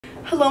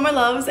Hello my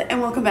loves,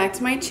 and welcome back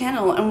to my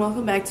channel, and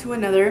welcome back to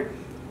another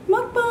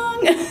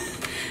mukbang.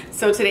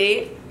 So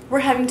today we're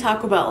having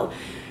Taco Bell.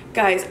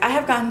 Guys, I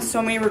have gotten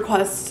so many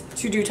requests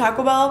to do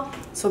Taco Bell,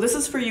 so this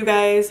is for you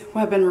guys who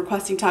have been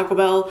requesting Taco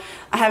Bell.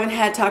 I haven't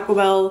had Taco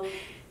Bell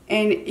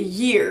in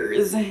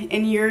years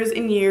and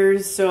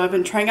years, so I've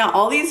been trying out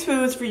all these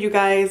foods for you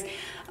guys.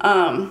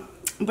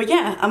 But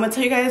yeah, I'm gonna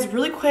tell you guys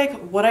really quick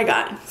what I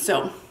got.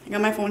 So I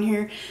got my phone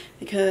here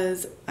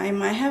because I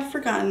might have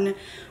forgotten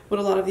what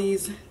a lot of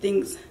these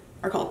things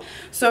are called.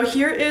 So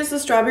here is the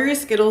strawberry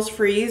Skittles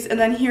freeze, and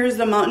then here's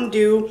the Mountain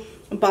Dew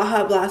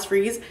Baja Blast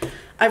freeze.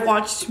 I've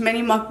watched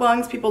many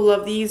mukbangs, people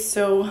love these,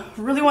 so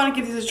really want to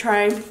give these a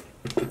try.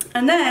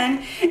 And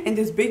then in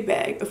this big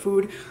bag of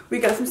food, we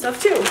got some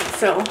stuff too.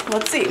 So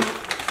let's see.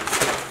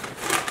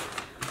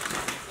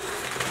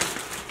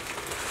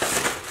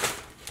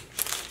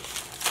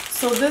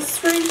 So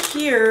this right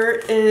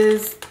here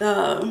is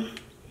the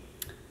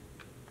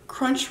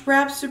Crunch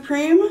Wrap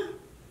Supreme,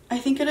 I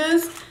think it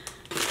is.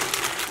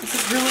 This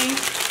is really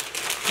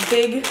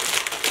big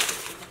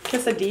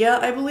quesadilla,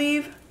 I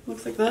believe.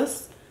 Looks like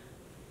this.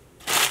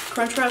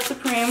 Crunch Wrap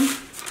Supreme.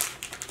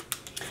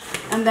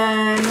 And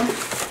then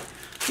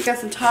we got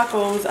some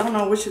tacos. I don't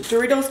know which,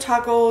 Doritos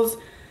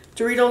tacos,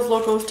 Doritos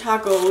Locos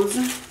tacos.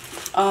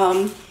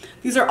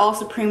 These are all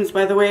Supremes,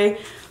 by the way.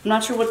 I'm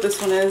not sure what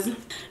this one is.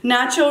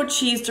 Nacho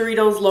Cheese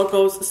Doritos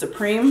Locos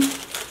Supreme.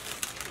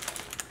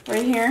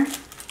 Right here.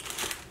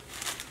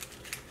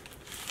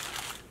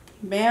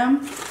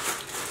 Bam.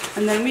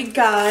 And then we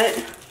got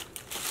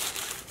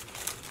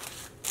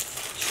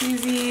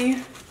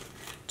cheesy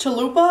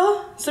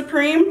Chalupa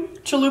Supreme.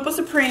 Chalupa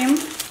Supreme.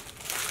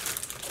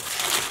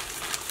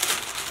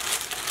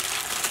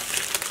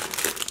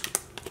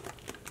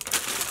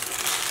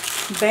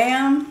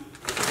 Bam.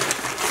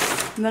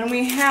 And then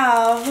we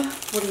have,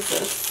 what is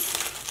this?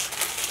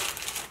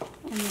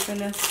 Oh my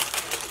goodness.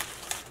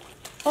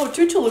 Oh,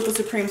 2 Chalupa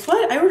Supremes.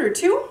 What? I ordered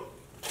 2?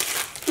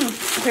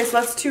 Okay, so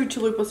that's 2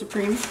 Chalupa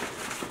Supremes.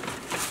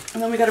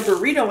 And then we got a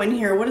burrito in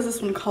here. What is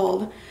this one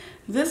called?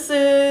 This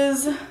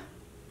is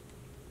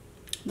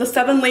the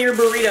 7-layer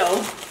burrito.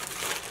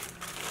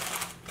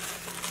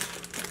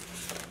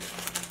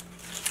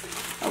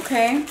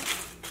 Okay.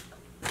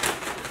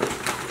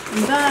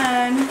 And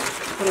then,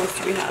 what else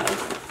do we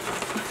have?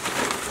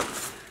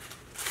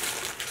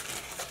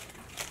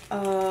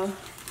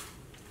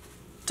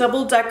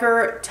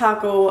 Double-decker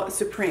taco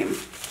supreme.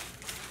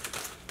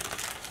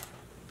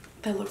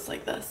 That looks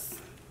like this.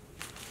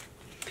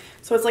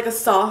 So it's like a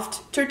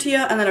soft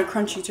tortilla and then a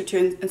crunchy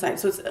tortilla inside.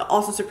 So it's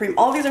also supreme.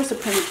 All these are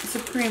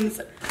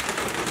supremes.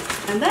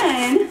 And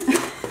then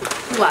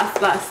last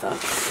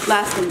stuff.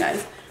 Last thing,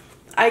 guys.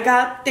 I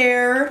got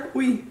their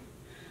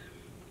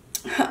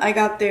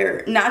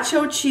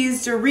nacho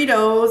cheese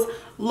Doritos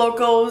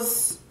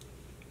Locos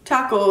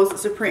Tacos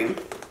Supreme.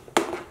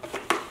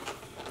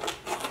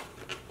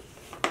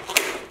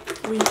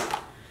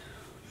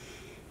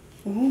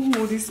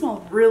 Ooh, these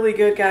smell really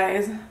good,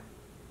 guys.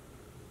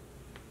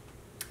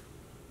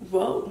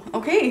 Whoa.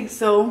 Okay,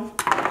 so,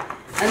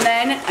 and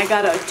then I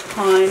got a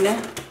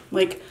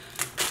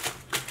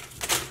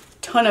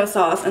ton of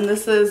sauce, and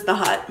this is the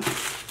hot.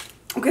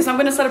 Okay, so I'm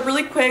gonna set up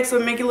really quick so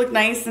make it look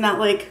nice and not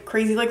like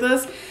crazy like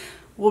this.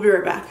 We'll be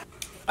right back.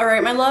 All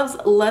right, my loves,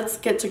 let's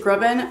get to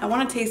grubbing. I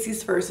wanna taste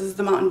these first. This is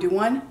the Mountain Dew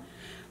one.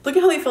 Look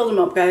at how they filled them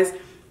up, guys.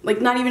 Like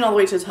not even all the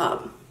way to the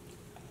top.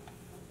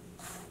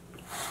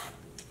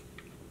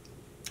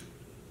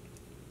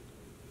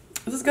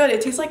 This is good.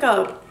 It tastes like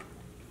a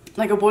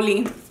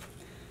boli.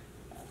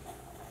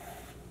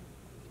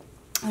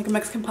 Like a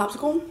Mexican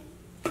popsicle.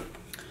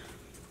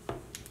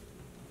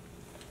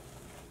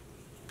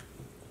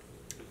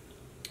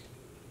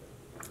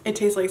 It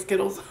tastes like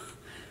Skittles.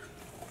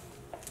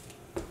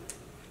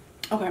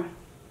 Okay.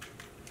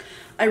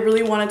 I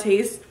really want to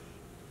taste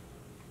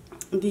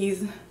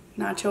these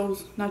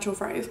nacho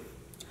fries.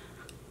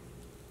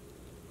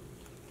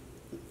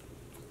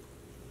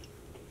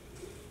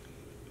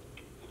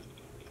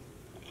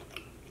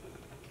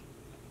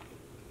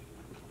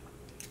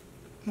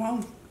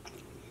 Wow.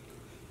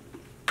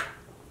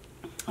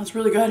 That's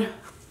really good.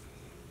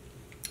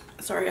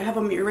 Sorry, I have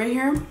a mirror right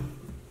here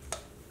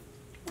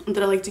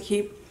that I like to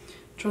keep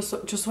just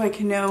so I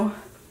can know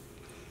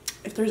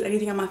if there's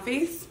anything on my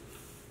face.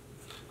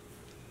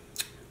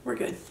 We're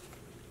good.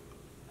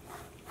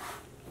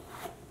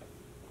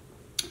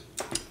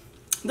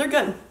 They're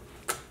good.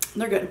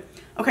 They're good.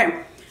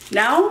 Okay,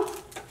 now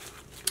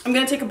I'm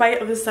gonna take a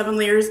bite of this 7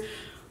 layers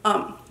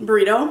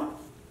burrito.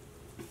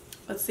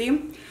 Let's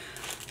see.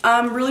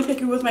 I'm really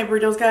picky with my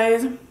burritos,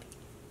 guys.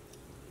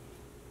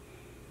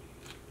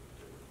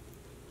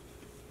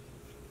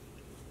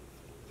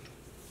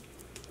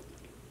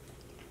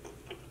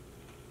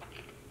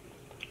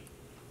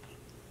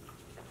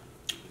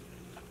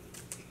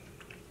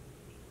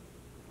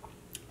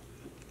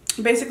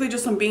 Basically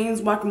just some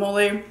beans,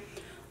 guacamole,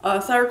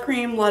 sour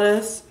cream,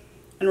 lettuce,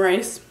 and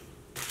rice.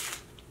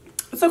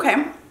 It's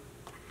okay.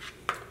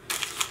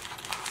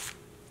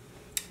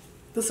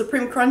 The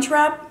Supreme Crunch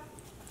Wrap.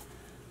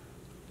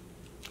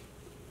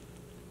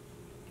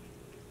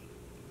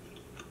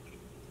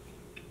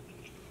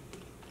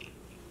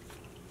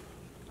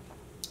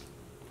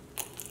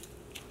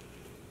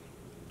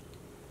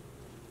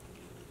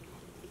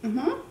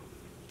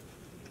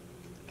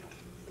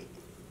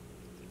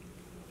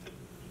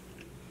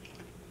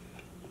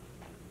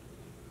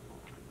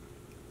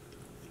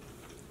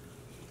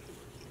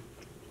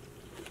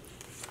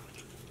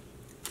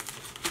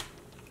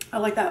 I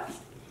like that.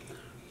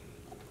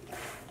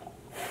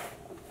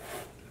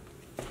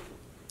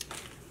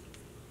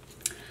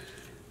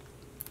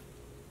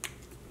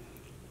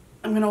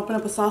 I'm gonna open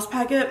up a sauce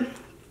packet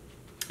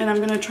and I'm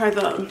gonna try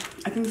the,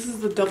 I think this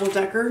is the double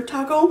decker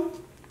taco,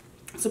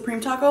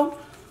 supreme taco.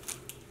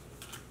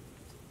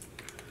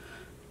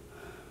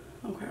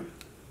 Okay.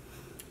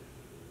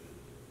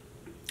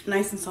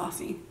 Nice and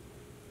saucy.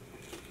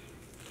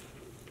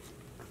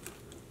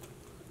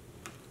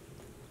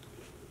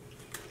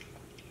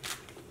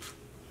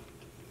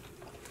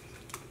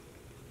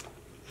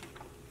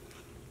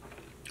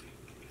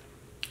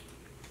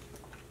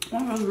 Oh,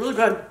 that was really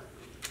good.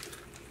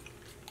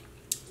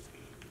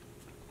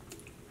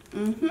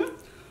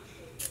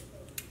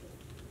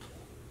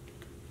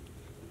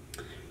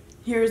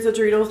 Here's the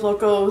Doritos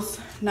Locos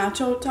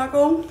Nacho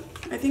Taco.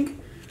 I think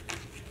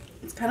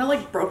it's kind of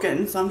like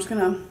broken, so I'm just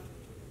gonna,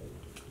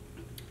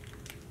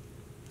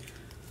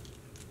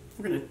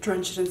 we're gonna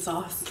drench it in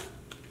sauce.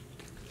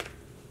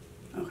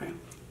 Okay.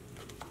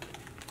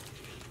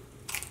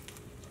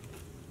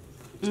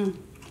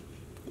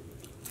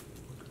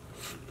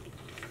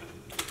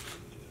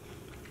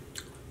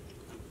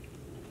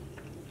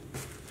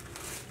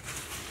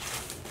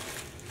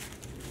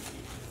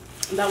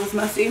 That was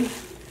messy,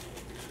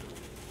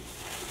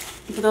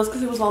 but that's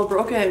because it was all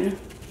broken.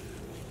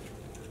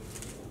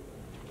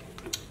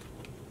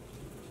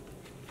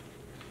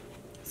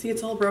 See,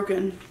 it's all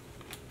broken.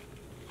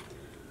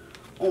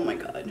 Oh my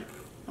god.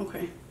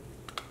 Okay.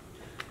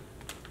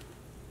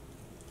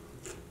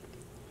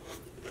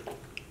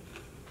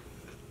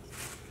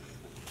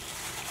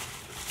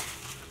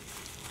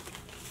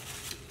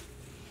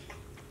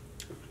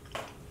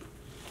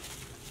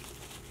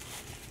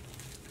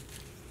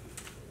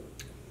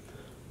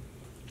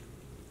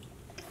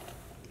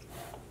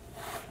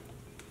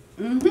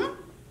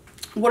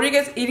 What are you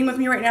guys eating with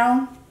me right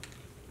now?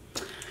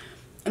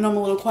 And I'm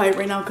a little quiet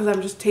right now because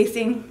I'm just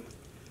tasting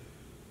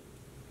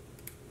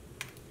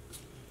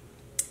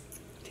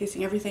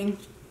everything.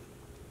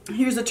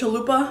 Here's a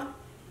chalupa.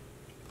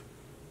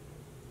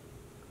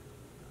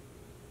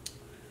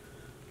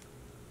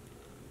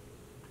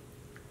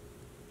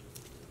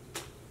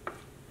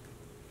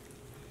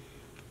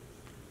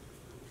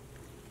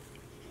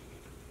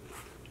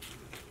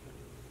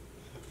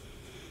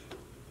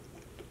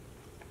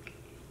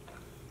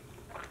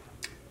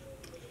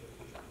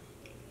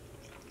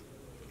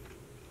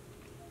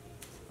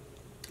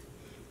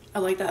 I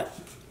like that.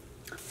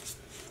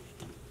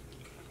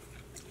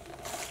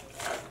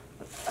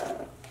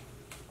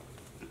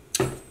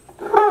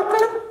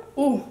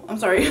 Oh, I'm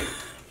sorry.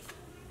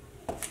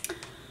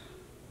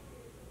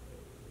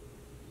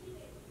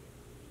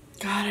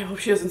 God, I hope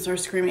she doesn't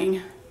start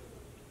screaming.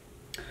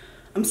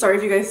 I'm sorry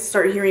if you guys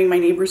start hearing my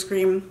neighbor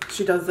scream.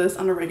 She does this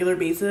on a regular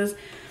basis,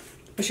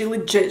 but she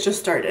legit just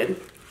started.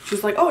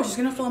 She's like, oh, she's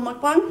gonna film a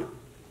mukbang?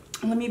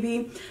 Let me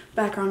be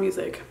background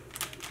music.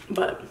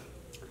 But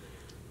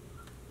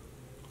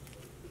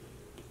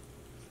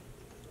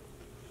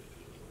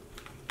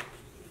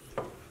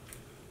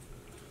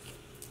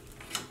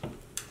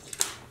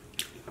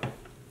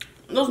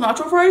those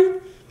nacho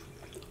fries,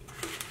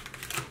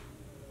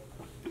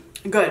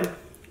 good,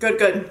 good,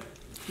 good,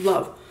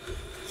 love.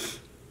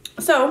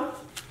 So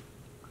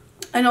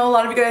I know a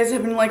lot of you guys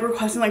have been like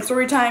requesting like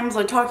story times,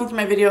 like talking through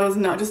my videos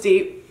and not just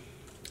eat.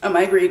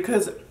 I agree,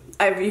 because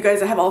you guys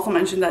have also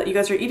mentioned that you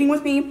guys are eating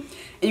with me and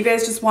you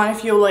guys just want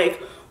to feel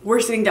like we're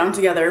sitting down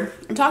together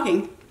and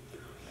talking.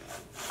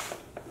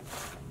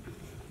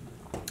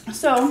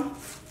 So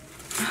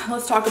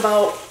let's talk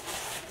about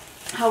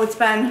how it's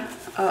been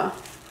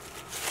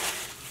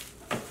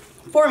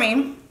for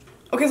me.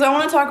 Okay, so I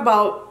want to talk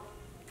about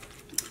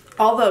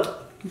all the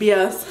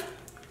BS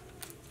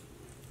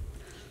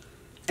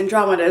and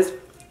drama it is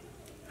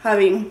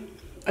having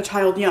a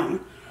child young.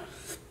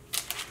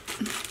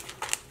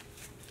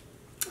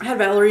 I had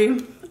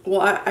Valerie,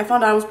 well, I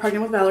found out I was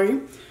pregnant with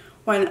Valerie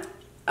when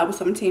I was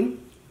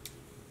 17.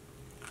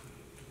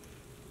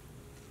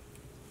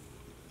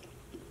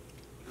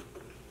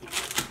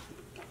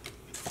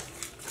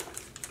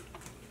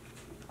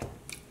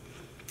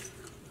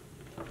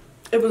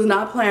 It was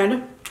not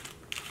planned,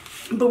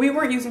 but we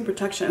weren't using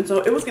protection,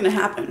 so it was gonna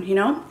happen, you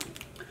know?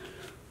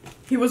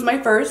 He was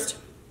my first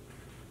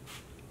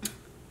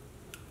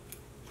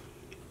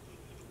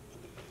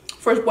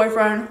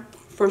boyfriend,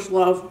 first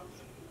love.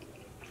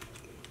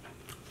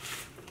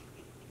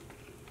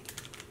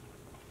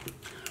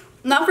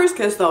 Not first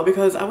kiss though,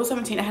 because I was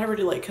 17. I had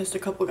already like kissed a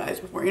couple guys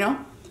before, you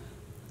know?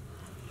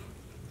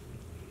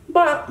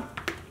 But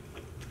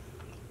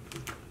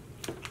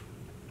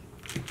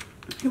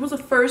he was the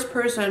first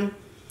person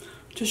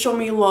to show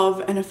me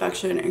love and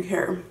affection and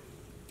care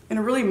in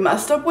a really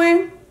messed up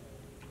way.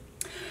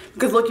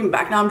 Because looking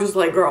back now, I'm just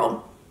like,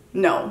 girl,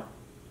 no.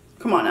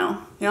 Come on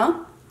now, you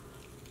know?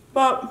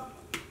 But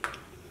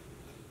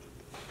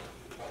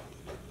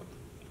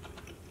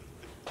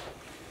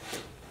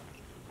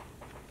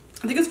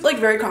I think it's like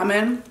very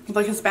common with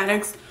like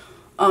Hispanics,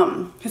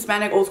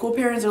 Hispanic old school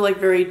parents are like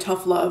very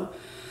tough love,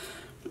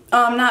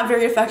 not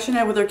very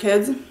affectionate with their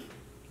kids.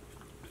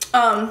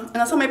 And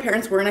that's how my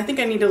parents were, and I think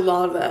I needed a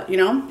lot of that, you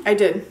know? I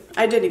did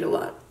need a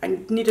lot. I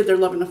needed their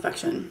love and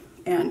affection,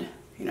 and,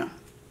 you know,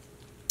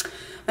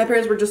 my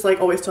parents were just like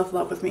always tough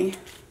love with me.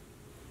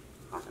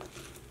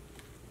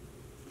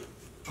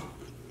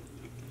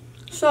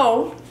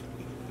 So,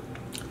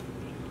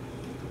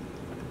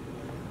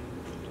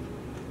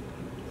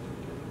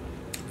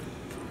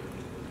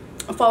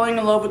 falling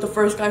in love with the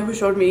first guy who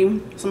showed me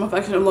some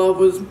affection and love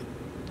was,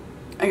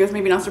 I guess,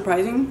 maybe not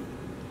surprising,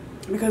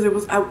 because it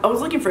was, I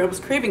was looking for it, I was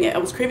craving it. I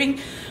was craving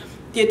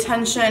the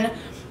attention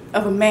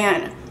of a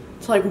man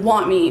to like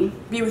want me,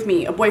 be with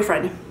me, a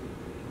boyfriend.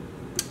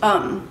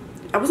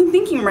 I wasn't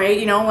thinking right,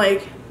 you know,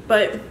 like,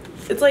 but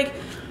it's like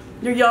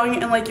you're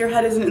young and like your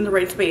head isn't in the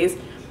right space,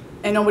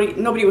 and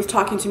nobody was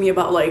talking to me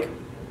about like,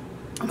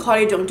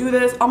 Claudia, don't do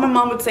this. All my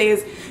mom would say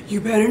is,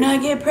 you better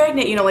not get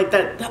pregnant, you know, like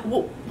that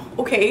well,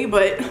 okay,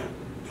 but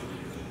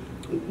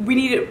we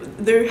need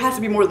it, there has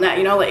to be more than that,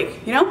 you know,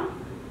 like, you know?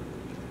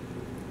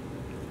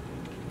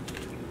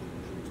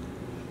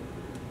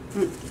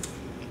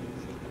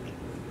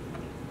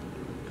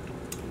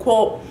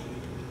 Quote,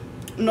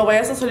 no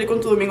vayas a salir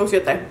con tu domingo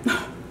 7.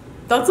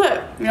 That's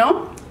it, you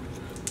know?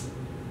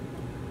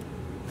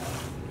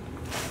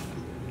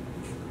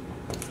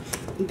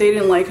 They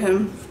didn't like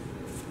him.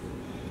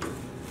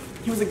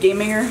 He was a gay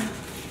mayor.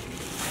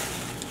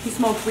 He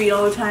smoked weed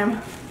all the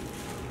time.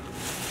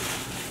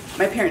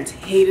 My parents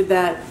hated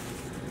that.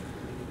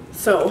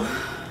 So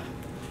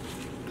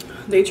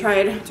they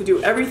tried to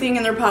do everything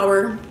in their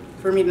power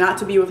for me not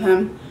to be with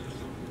him.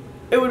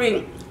 It would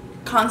be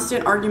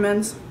constant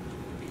arguments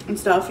and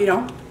stuff, you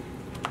know?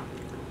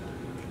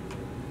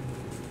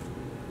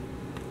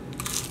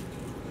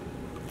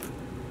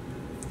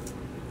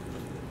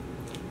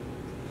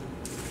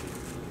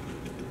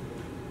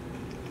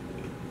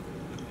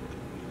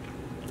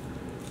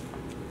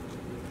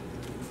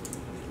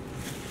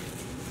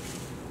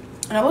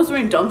 And I was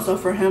doing dumb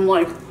stuff for him,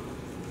 like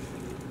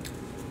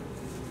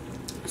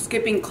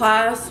skipping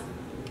class.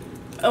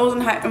 I was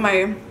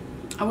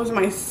in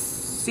my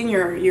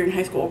senior year in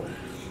high school.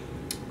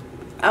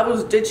 I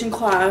was ditching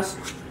class,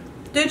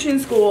 ditching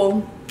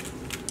school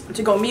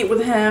to go meet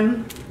with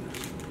him.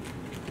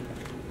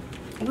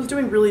 I was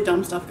doing really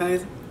dumb stuff,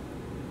 guys.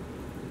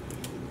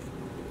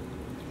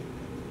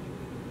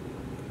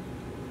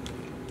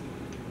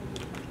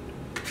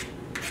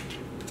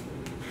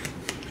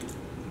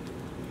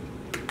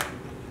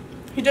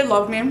 He did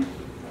love me,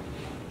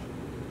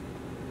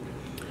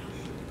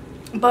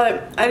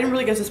 but I didn't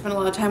really get to spend a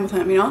lot of time with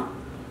him, you know?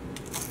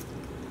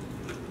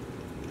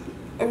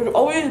 I would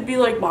always be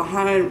like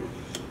behind,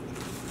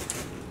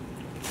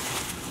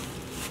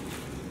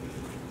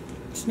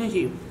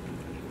 sneaky,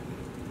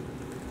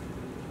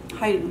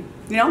 hiding,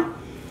 you know?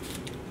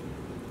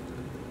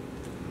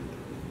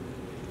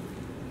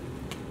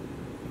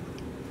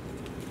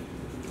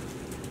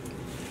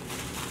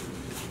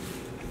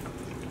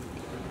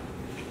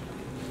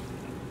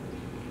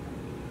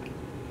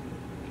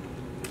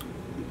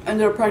 And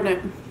they're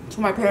pregnant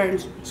to my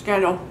parents.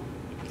 Scandal.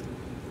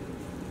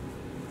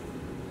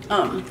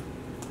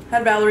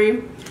 Had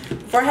Valerie.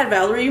 Before I had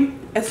Valerie,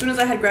 as soon as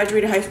I had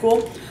graduated high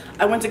school,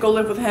 I went to go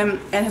live with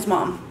him and his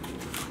mom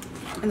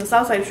in the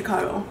south side of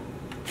Chicago.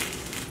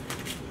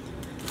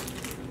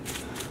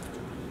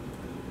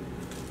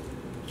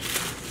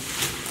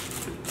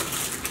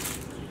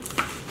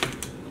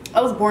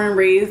 I was born and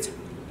raised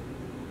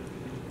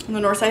on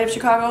the north side of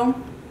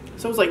Chicago,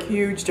 so it was like a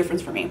huge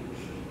difference for me.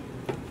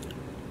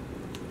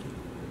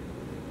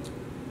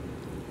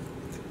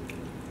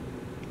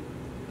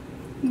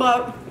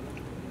 But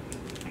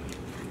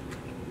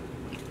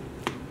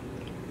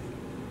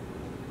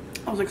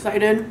I was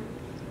excited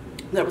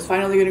that I was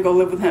finally gonna go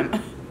live with him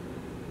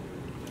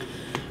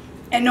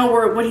and know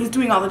what he's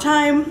doing all the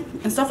time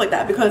and stuff like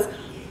that, because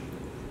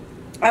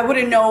I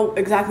wouldn't know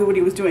exactly what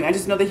he was doing. I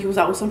just know that he was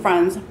out with some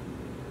friends,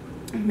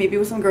 maybe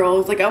with some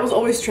girls. Like, I was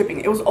always tripping.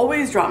 It was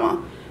always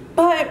drama.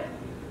 But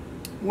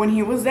when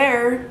he was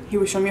there, he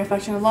would show me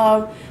affection and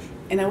love,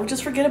 and I would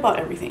just forget about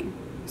everything.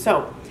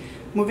 So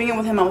moving in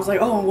with him, I was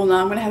like, oh, well,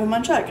 now I'm gonna have him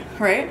on check,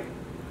 right?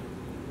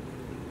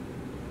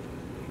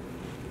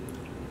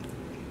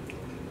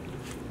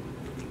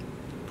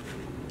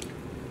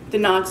 Did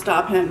not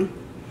stop him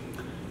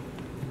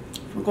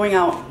from going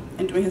out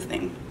and doing his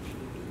thing.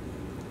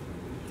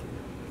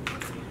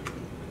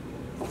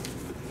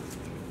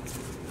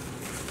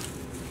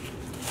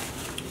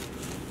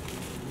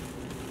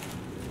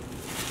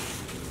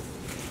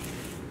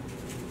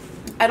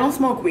 I don't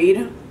smoke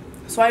weed,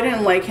 so I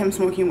didn't like him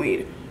smoking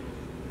weed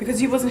because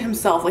he wasn't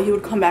himself. Like, he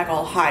would come back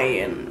all high,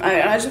 and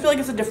I just feel like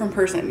it's a different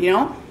person, you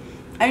know?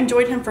 I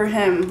enjoyed him for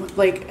him,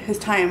 like his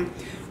time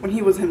when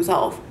he was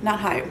himself,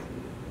 not high.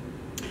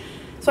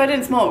 So I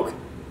didn't smoke,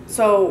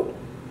 so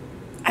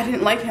I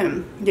didn't like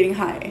him getting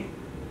high.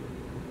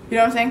 You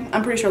know what I'm saying?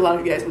 I'm pretty sure a lot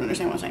of you guys will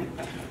understand what I'm saying.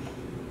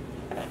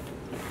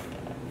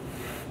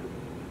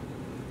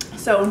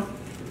 So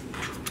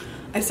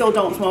I still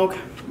don't smoke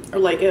or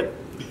like it.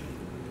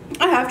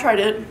 I have tried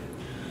it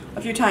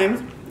a few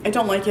times. I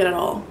don't like it at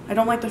all. I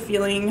don't like the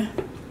feeling.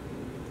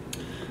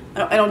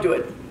 I don't do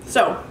it.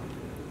 So,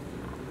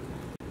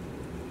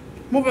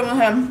 moving with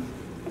him.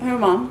 I have a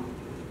mom.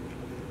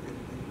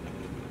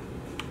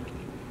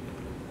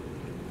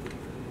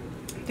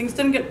 Things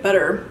didn't get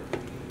better.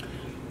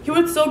 He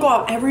would still go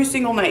out every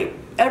single night.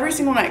 Every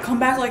single night. Come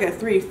back like at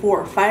 3,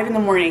 4, 5 in the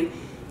morning.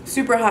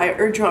 Super high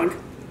or drunk.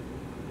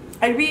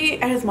 I'd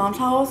be at his mom's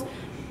house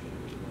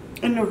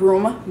in a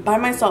room by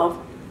myself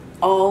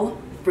all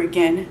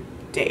freaking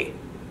day.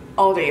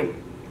 All day.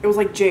 It was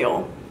like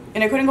jail.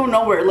 And I couldn't go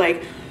nowhere.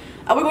 Like,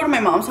 I would go to my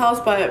mom's house,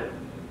 but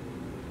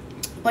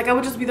like I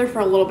would just be there for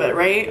a little bit,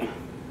 right?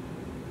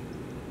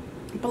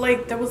 But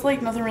like there was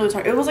like nothing really to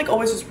talk. It was like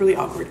always just really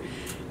awkward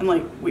and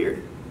like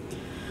weird.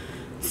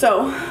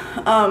 So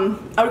I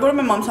would go to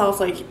my mom's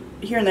house like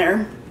here and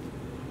there,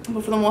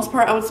 but for the most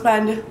part I would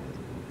spend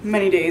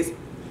many days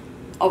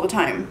all the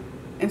time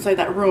inside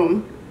that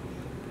room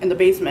in the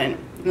basement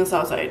in the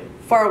south side,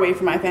 far away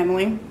from my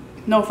family,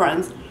 no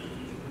friends,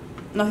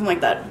 nothing like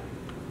that.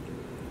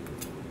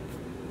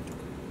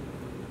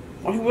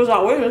 Well, he was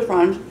out with his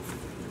friends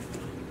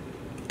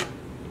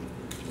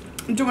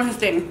doing his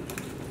thing.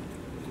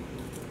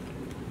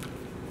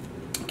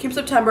 Came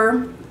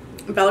September,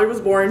 Valerie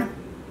was born.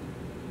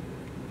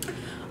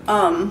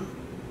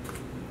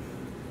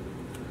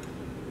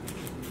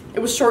 It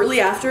was shortly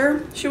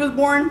after she was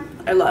born,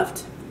 I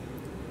left.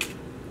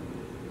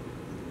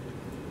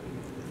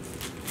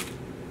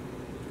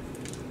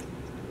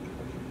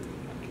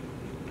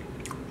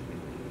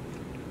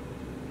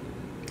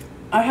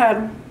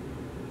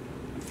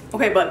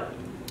 Okay, but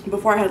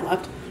before I had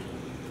left,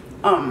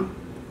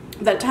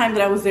 that time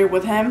that I was there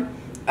with him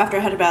after I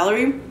had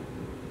Valerie,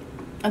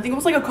 I think it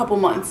was like a couple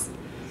months,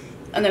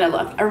 and then I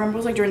left. I remember it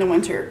was like during the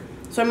winter,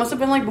 so it must have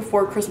been like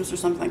before Christmas or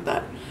something like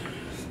that.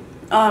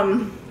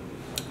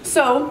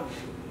 So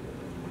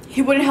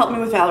he wouldn't help me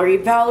with Valerie.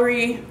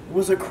 Valerie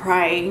was a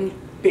crying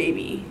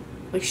baby.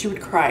 Like, she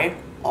would cry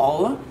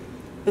all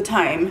the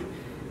time,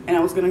 and I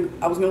was gonna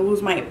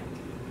lose my,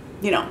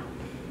 you know,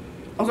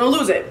 I was gonna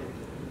lose it.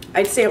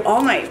 I'd stay up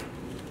all night,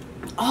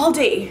 all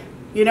day,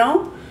 you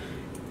know?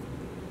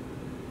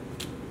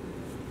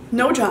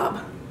 No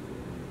job.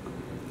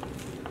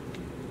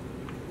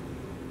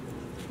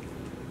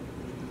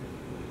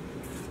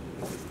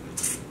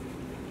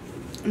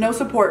 No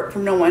support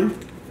from no one.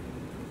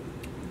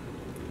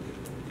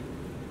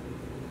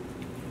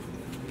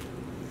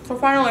 So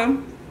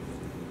finally,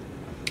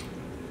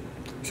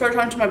 I started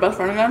talking to my best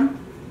friend again.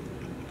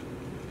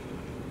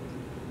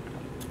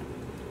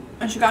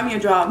 And she got me a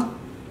job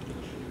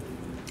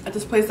at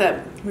this place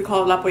that we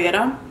call La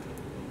Pollera,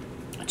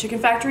 a chicken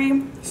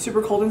factory,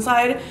 super cold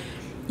inside.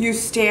 You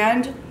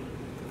stand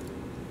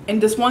in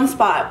this one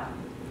spot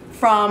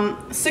from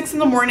 6 in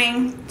the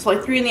morning to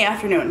like 3 in the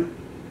afternoon,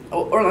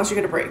 or unless you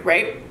get a break,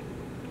 right?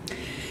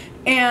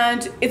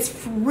 And it's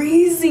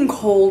freezing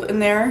cold in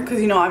there because,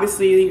 you know,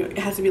 obviously it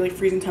has to be like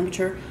freezing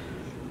temperature.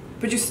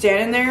 But you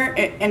stand in there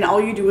and all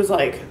you do is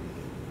like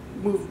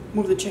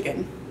move the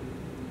chicken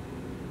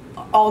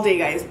all day,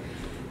 guys.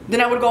 Then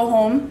I would go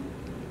home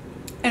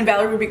and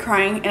Valerie would be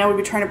crying and I would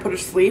be trying to put her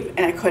to sleep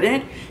and I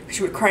couldn't because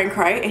she would cry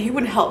and he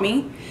wouldn't help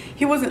me.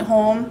 He wasn't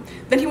home.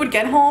 Then he would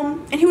get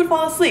home and he would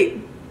fall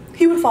asleep.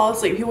 He would fall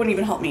asleep. He wouldn't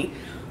even help me.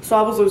 So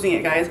I was losing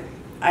it, guys.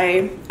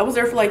 I was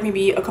there for like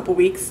maybe a couple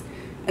weeks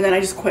and then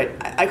I just quit.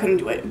 I couldn't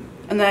do it.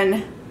 And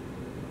then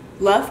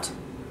left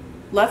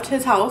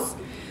his house,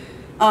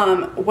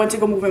 went to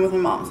go move in with my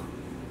mom's.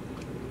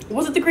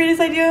 Was it the greatest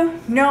idea?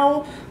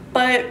 No,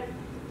 but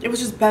it was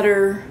just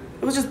better.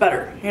 It was just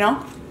better, you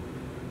know?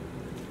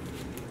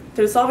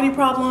 Did it solve any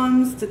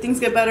problems? Did things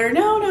get better?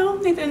 No,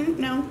 they didn't,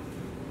 no.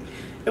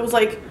 It was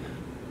like,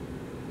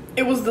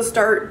 it was the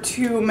start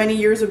to many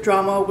years of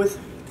drama with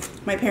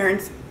my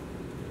parents.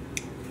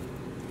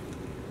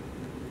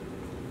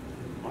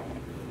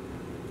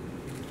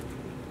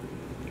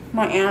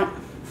 My aunt.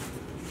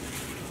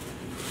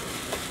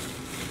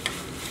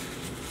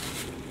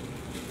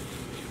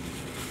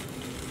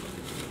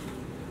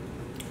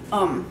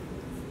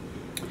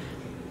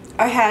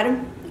 I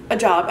had a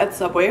job at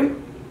Subway.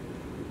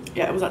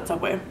 Yeah, it was at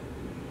Subway.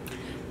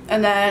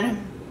 And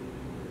then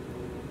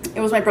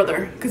it was my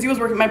brother, because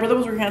my brother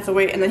was working at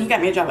Subway, and then he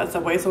got me a job at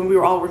Subway, so we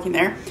were all working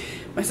there.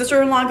 My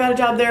sister-in-law got a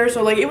job there,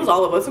 so like it was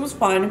all of us. It was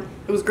fun.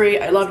 It was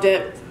great. I loved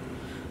it.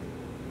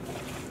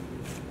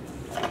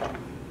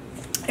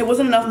 It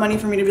wasn't enough money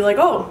for me to be like,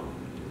 oh,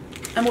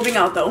 I'm moving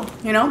out though,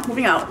 you know,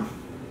 moving out.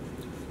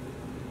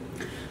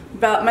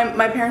 But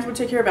my parents would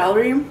take care of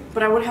Valerie,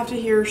 but I would have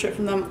to hear shit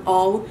from them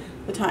all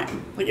the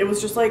time. Like, it was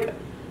just like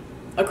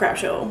a crap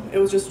show. It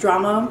was just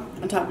drama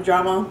on top of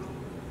drama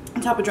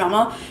on top of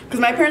drama. Because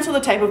my parents are the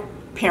type of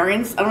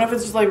parents, I don't know if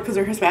it's just like because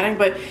they're Hispanic,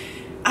 but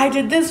I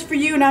did this for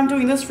you, now I'm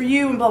doing this for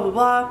you, and blah blah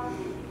blah.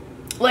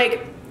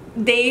 Like,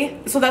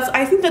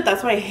 I think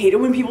that's why I hate it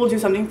when people do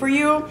something for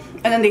you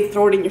and then they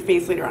throw it in your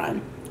face later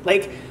on.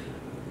 Like,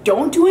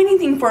 don't do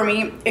anything for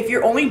me if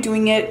you're only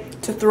doing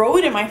it to throw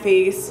it in my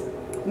face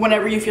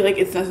whenever you feel like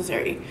it's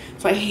necessary.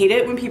 So I hate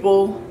it when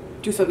people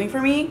do something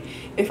for me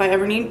if I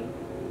ever need,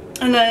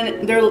 and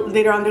then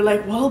later on they're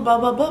like, well, blah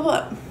blah blah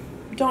blah.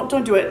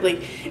 Don't do it.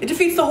 Like, it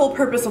defeats the whole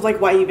purpose of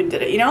like why you even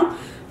did it, you know?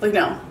 Like,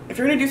 no, if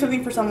you're gonna do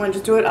something for someone,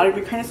 just do it out of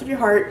your kindness of your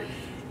heart,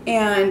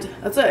 and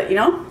that's it, you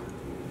know?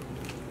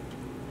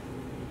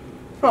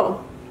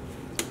 So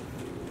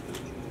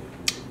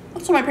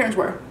that's what my parents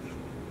were.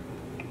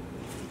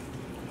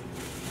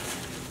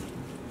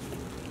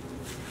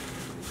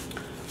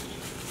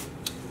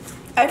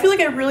 I feel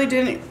like I really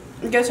didn't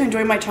get to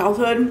enjoy my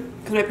childhood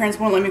because my parents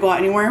wouldn't let me go out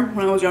anywhere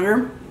when I was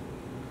younger,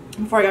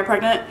 before I got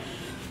pregnant.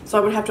 So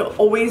I would have to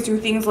always do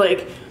things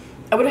like,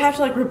 I would have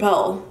to like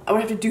rebel. I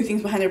would have to do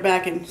things behind their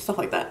back and stuff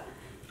like that.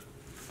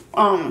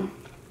 So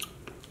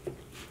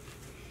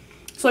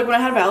like when I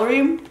had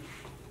Valerie,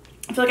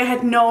 I feel like I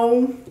had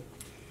no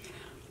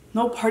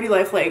party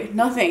life, like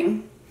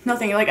nothing.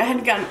 Like I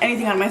hadn't gotten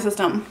anything out of my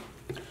system.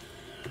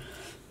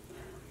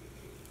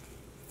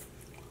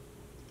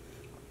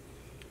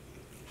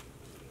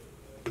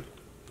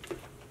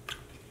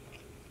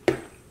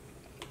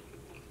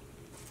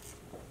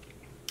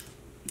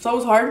 So it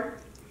was hard.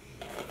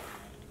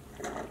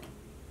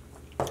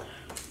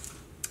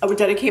 I would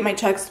dedicate my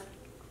checks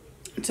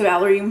to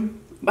Valerie,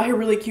 buy her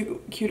really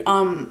cute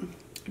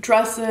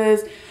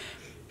dresses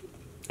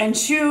and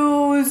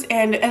shoes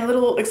and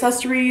little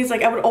accessories.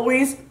 Like I would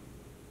always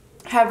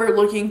have her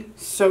looking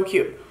so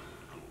cute.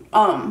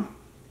 Like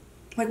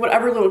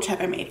whatever little check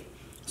I made.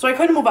 So I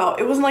couldn't move out.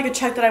 It wasn't like a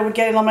check that I would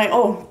get and I'm like,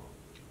 oh,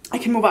 I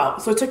can move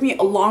out. So it took me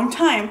a long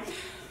time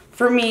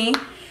for me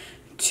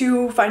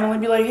to finally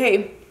be like,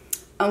 hey,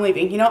 I'm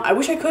leaving. You know, I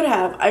wish I could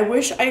have. I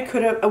wish I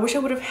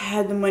would have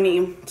had the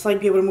money to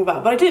like be able to move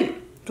out, but I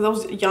didn't, because I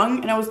was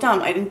young and I was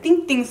dumb. I didn't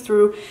think things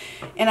through,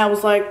 and I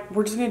was like,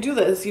 we're just gonna do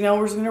this, you know,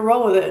 we're just gonna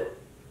roll with it.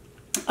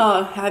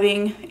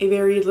 Having a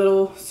very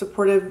little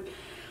supportive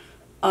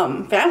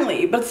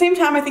family, but at the same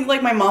time I think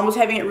like my mom was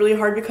having it really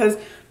hard because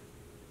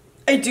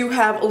I do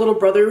have a little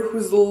brother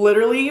who's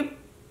literally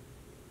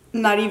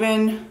not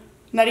even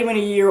a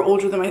year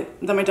older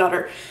than my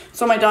daughter.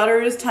 So my daughter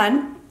is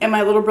 10 and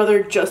my little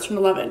brother just turned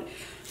 11.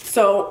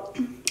 So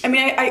I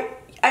mean,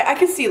 I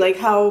could see like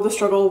how the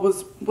struggle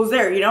was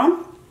there, you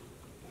know,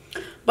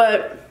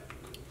 but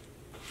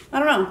I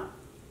don't know,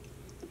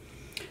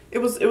 it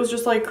was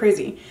just like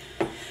crazy.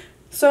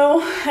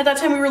 So at that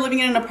time we were living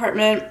in an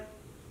apartment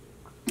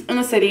in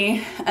the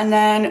city, and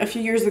then a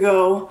few years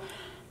ago,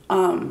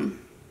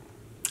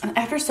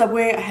 after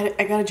Subway,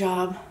 I got a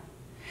job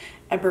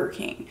at Burger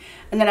King,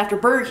 and then after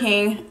Burger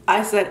King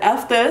I said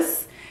F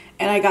this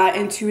and I got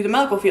into the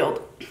medical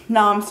field.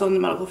 Now I'm still in the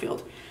medical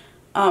field.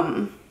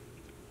 Let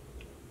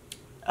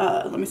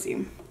me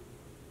see,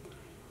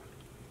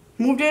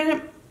 moved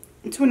in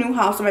to a new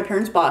house that my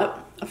parents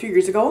bought a few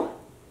years ago.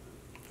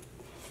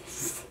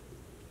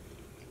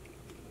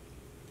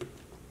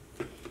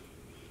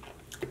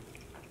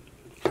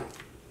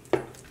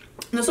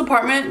 This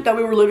apartment that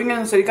we were living in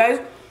the city,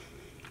 guys,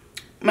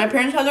 my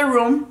parents had their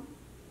room,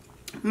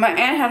 my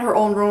aunt had her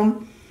own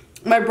room,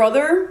 my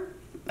brother,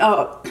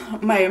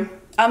 I'm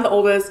the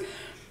oldest,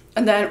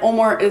 and then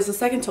Omar is the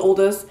second to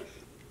oldest,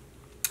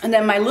 and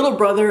then my little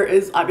brother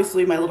is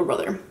obviously my little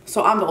brother,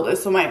 so I'm the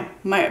oldest. So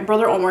my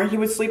brother Omar, he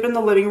would sleep in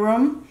the living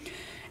room,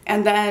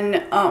 and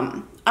then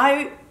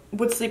I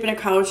would sleep in a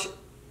couch.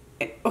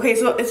 Okay,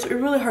 so it's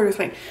really hard to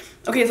explain.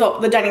 Okay, so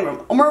the dining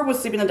room, Omar would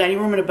sleep in the dining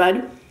room in a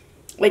bed.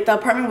 Like the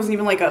apartment wasn't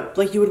even like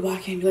you would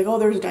walk in and be like, oh,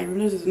 there's a dining room.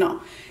 This is,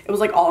 no, it was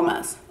like all a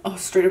mess. Oh,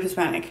 straight up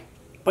Hispanic,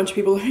 bunch of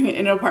people living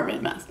in an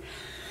apartment mess.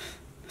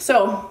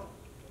 So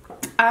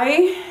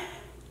I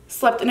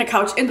slept in a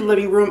couch in the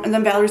living room, and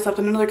then Valerie slept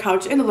on another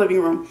couch in the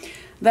living room.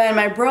 Then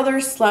my brother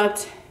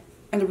slept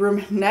in the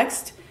room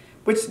next,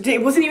 which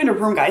it wasn't even a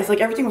room, guys.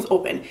 Like everything was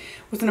open. It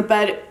was in a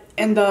bed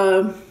in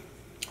the,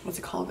 what's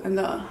it called? In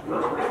the,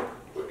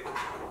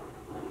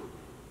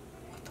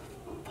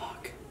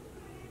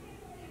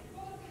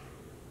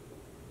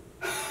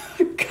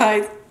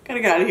 guys, gotta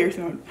get out of here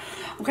soon.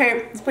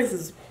 Okay, this place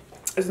is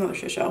another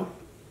shit show.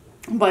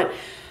 But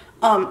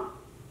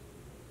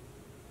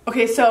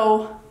okay,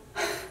 so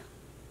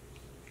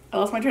I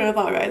lost my train of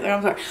thought, guys.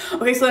 I'm sorry.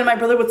 Okay, so then my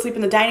brother would sleep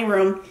in the dining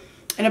room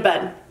in a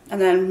bed,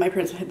 and then my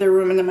parents had their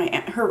room, and then my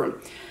aunt her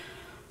room.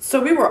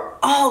 So we were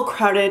all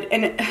crowded,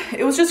 and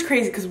it was just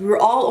crazy because we were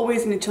all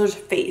always in each other's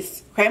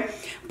face. Okay,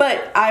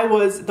 but I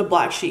was the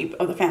black sheep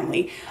of the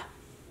family.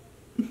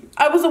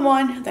 I was the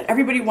one that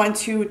everybody went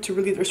to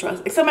relieve their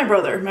stress, except my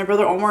brother. My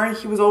brother Omar,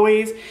 he was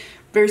always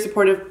very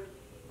supportive.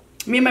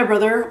 Me and my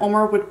brother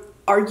Omar would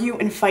argue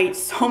and fight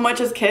so much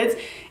as kids,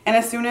 and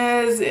as soon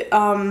as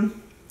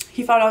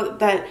he found out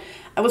that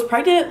I was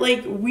pregnant,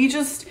 like we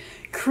just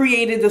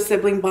created the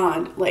sibling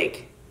bond,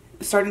 like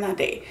starting that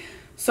day.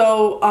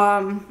 So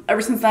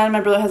ever since then, my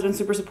brother has been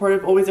super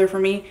supportive, always there for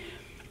me.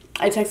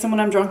 I text him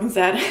when I'm drunk and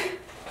sad.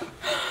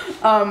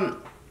 But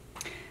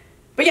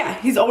yeah,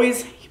 he's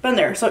always been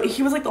there. So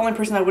he was like the only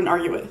person I wouldn't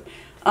argue with.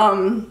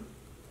 On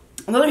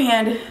the other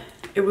hand,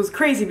 it was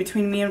crazy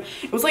between me and,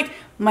 it was like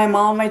my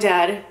mom, my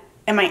dad,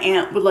 and my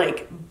aunt would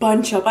like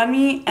bunch up on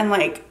me and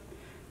like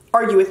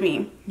argue with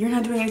me. You're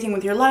not doing anything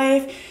with your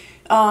life.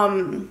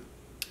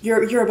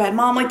 You're a bad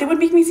mom. Like, they would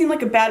make me seem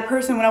like a bad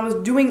person when I was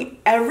doing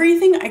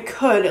everything I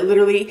could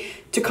literally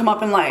to come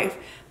up in life.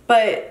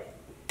 But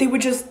they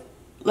would just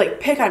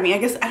like pick on me. I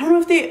guess, I don't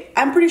know if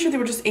I'm pretty sure they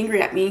were just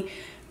angry at me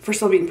for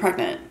still being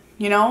pregnant,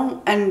 you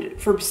know, and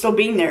for still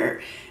being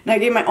there. And I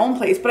gave my own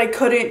place, but I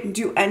couldn't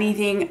do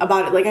anything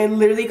about it. Like, I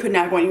literally could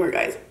not go anywhere,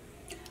 guys.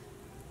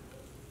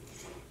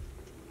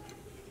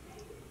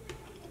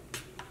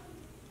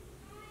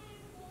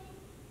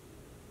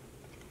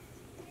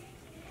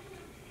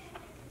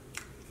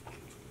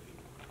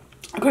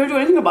 I couldn't do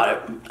anything about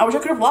it. I wish I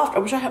could have left. I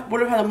wish I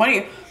would have had the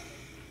money.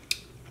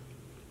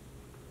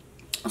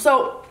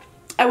 So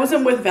I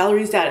wasn't with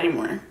Valerie's dad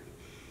anymore.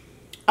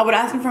 I would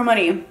ask him for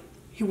money.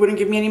 He wouldn't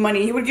give me any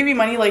money. He would give me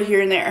money like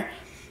here and there.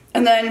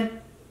 And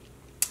then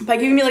by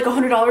giving me like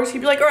 $100, he'd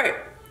be like, all right,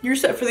 you're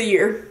set for the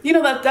year. You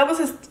know, that was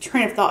his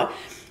train of thought.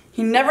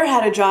 He never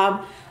had a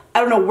job. I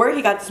don't know where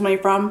he got this money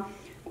from.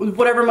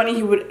 Whatever money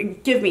he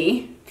would give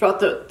me throughout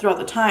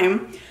the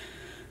time.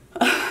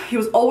 He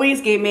was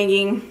always game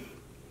banging.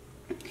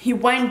 He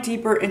went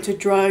deeper into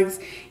drugs.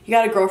 He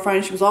got a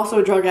girlfriend. She was also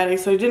a drug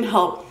addict, so it didn't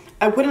help.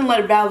 I wouldn't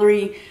let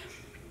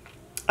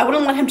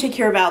him take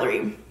care of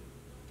Valerie.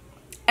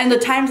 And the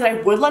times that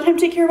I would let him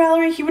take care of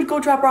Valerie, he would go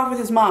drop her off with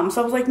his mom.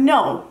 So I was like,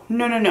 no,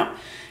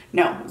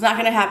 it's not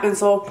gonna happen.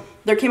 So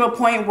there came a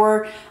point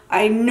where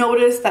I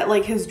noticed that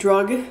like his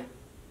drug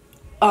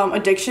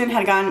addiction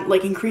had gotten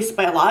like increased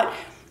by a lot.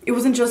 It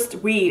wasn't just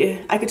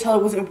weed. I could tell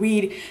it wasn't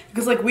weed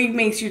because like weed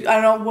makes you, I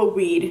don't know what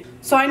weed.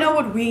 So I know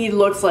what weed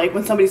looks like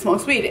when somebody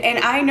smokes weed. And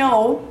I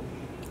know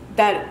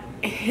that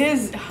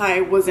his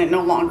high wasn't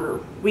no longer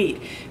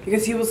weed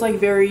because he was like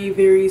very,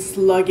 very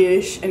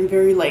sluggish and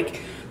very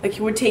like he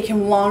would take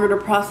him longer to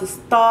process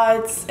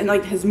thoughts and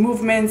like his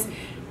movements.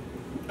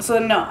 So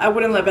no, I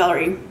wouldn't let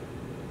Valerie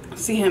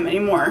see him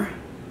anymore.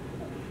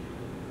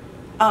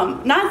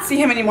 Not see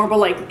him anymore, but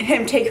like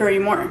him take her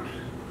anymore.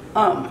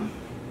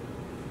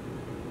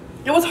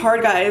 It was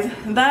hard, guys.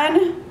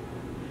 Then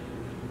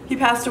he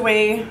passed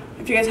away.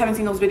 If you guys haven't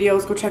seen those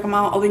videos, go check them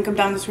out. I'll link them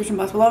down in the description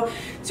box below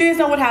so you guys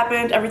know what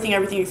happened, everything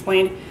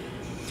explained.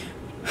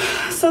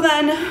 So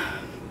then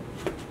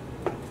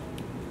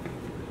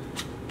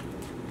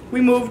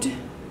we moved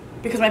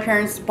because my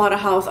parents bought a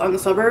house out in the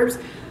suburbs.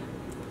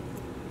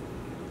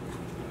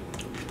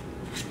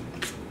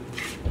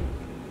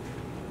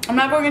 I'm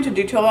not going into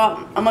detail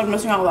about, I'm like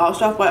missing out a lot of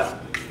stuff, but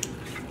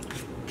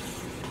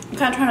I'm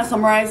kind of trying to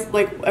summarize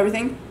like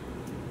everything.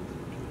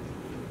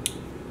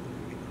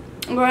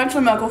 I'm going into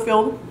the medical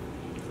field.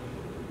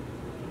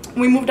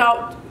 We moved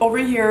out over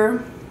here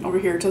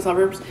to the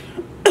suburbs.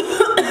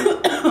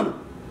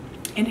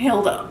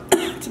 Inhaled a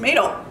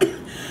tomato.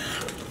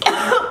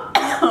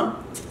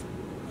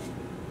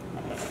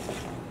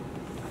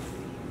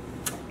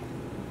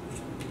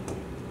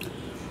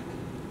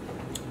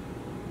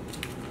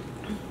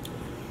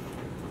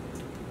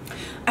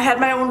 I had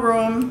my own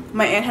room.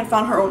 My aunt had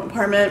found her own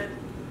apartment.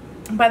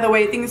 By the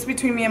way, things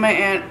between me and my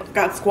aunt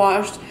got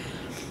squashed.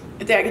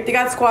 They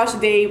got squashed the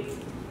day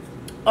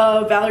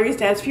of Valerie's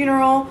dad's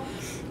funeral.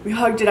 We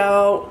hugged it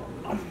out.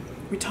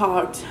 We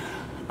talked.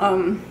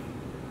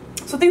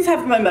 So things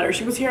have been better.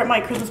 She was here at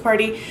my Christmas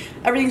party.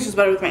 Everything's just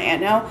better with my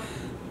aunt now.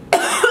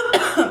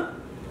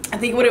 I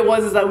think what it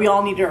was is that we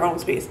all needed our own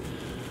space.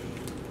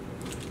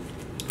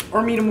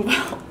 Or me to move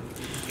out.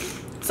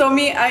 So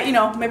me, you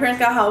know, my parents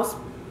got a house.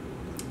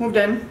 Moved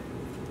in.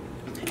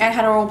 And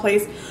had our own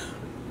place.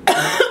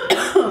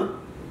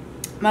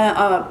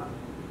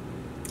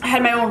 I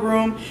had my own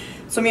room,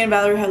 so me and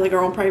Valerie had like our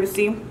own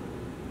privacy.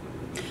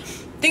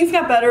 Things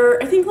got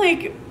better. I think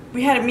like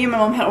me and my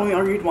mom had only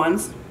argued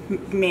once,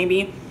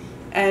 maybe,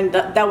 and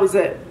that was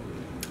it.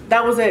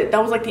 That was it.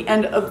 That was like the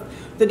end of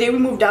the day we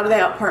moved out of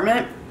that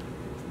apartment.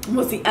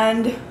 Was the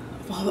end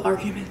of all the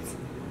arguments.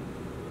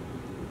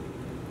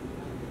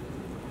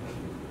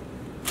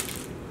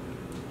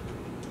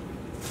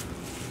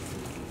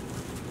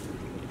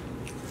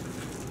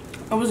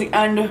 It was the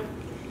end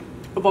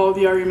of all of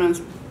the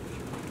arguments.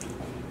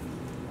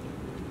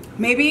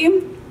 Maybe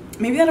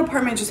that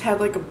apartment just had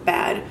like a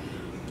bad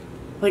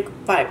like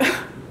vibe.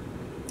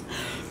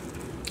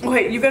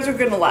 Okay, you guys are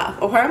gonna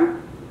laugh, okay?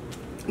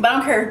 But I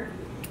don't care.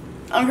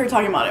 I don't care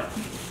talking about it.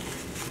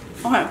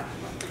 Okay.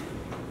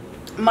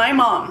 My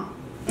mom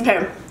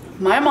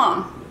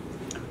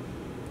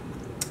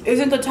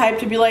isn't the type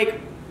to be like,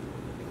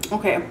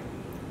 okay,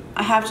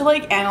 I have to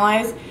like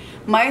analyze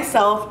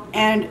myself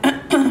and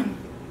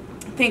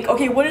think,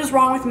 okay, what is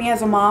wrong with me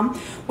as a mom?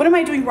 What am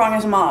I doing wrong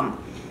as a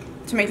mom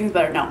to make things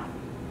better? No.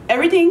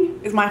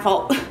 Everything is my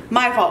fault.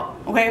 My fault,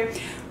 okay?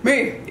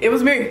 Me. It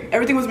was me.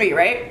 Everything was me,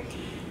 right?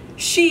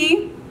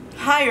 She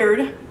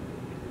hired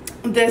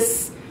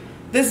this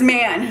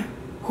man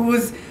who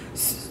was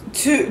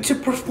to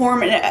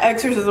perform an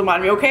exorcism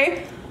on me,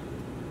 okay?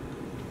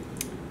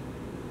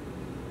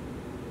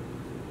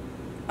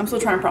 I'm still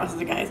trying to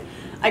process it, guys.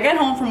 I get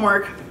home from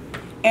work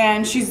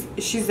and she's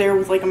there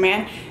with like a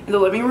man in the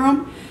living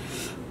room.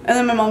 And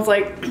then my mom's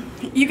like,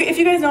 if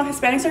you guys know,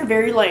 Hispanics are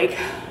very like,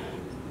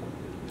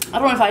 I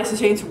don't know if I used to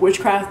say into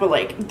witchcraft, but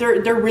like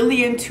they're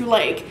really into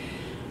like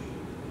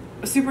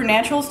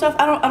supernatural stuff.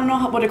 I don't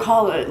know what to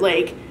call it,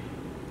 like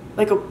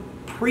a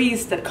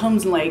priest that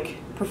comes and like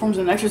performs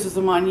an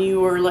exorcism on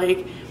you, or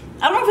like,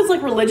 I don't know if it's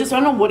like religious, I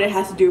don't know what it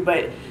has to do,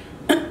 but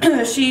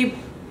she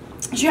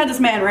had this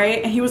man,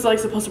 right, and he was like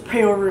supposed to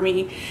pray over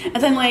me.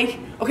 And then like,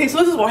 okay, so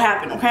this is what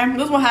happened, okay,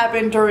 this is what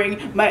happened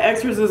during my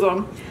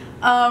exorcism.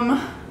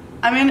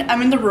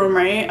 I'm in the room,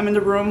 right, I'm in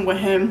the room with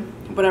him,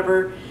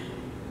 whatever,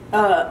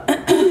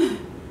 and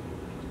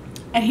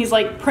he's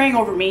like praying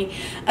over me,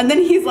 and then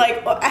he's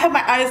like, I have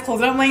my eyes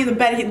closed and I'm laying in the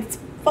bed, this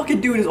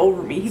fucking dude is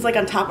over me, he's like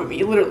on top of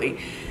me, literally.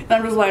 And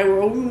I'm just like,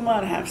 well, we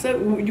might have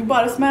said, you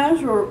bought a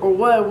smash or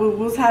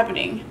what's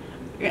happening?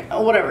 Yeah,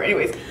 whatever,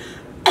 anyways.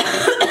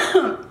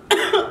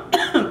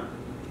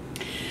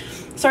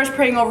 Starts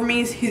praying over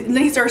me, and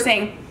then he starts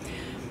saying,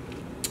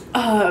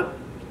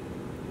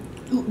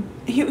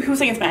 he was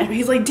saying in Spanish, but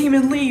he's like,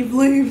 demon,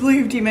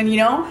 leave, demon, you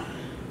know?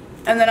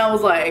 And then I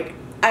was like,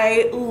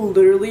 I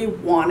literally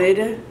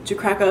wanted to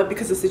crack up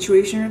because the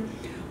situation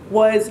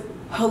was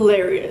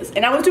hilarious.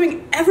 And I was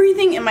doing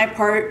everything in my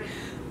part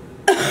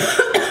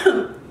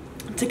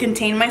to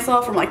contain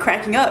myself from like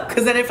cracking up,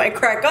 because then if I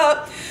crack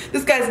up,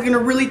 this guy's gonna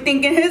really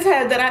think in his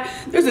head that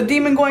there's a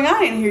demon going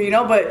on in here, you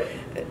know? But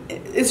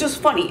it's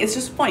just funny. It's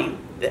just funny.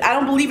 I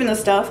don't believe in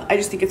this stuff. I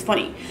just think it's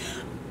funny.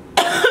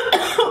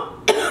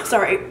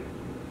 Sorry,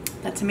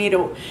 that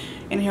tomato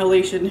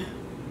inhalation.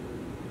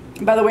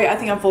 By the way, I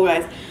think I'm full,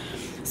 guys.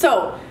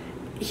 So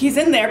he's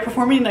in there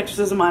performing an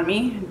exorcism on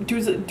me.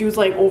 Dude's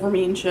like over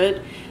me and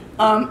shit.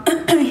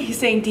 He's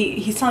telling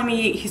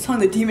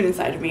the demon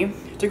inside of me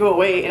to go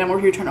away, and I'm over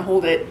here trying to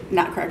hold it,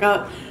 not crack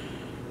up.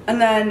 And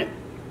then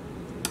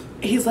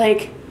he's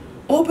like,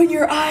 open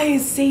your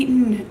eyes,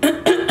 Satan.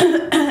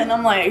 And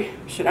I'm like,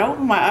 should I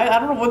open my eyes? I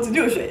don't know what to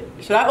do.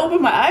 Should I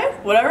open my eyes?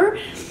 Whatever.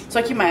 So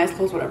I keep my eyes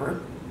closed,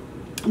 whatever.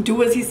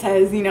 Do as he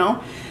says, you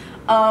know.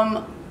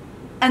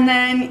 And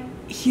then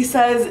he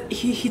says,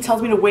 he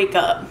tells me to wake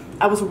up.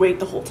 I was awake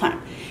the whole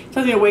time. He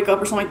tells me to wake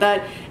up or something like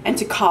that, and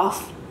to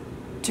cough,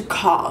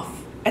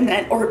 and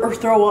then or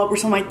throw up or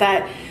something like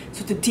that,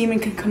 so the demon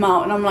can come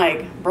out. And I'm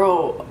like,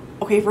 bro,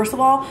 okay, first of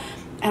all,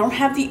 I don't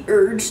have the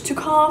urge to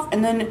cough,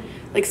 and then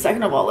like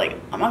second of all, like,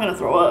 I'm not gonna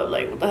throw up,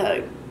 like, what the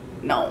heck?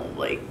 No,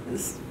 like,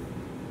 this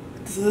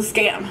is a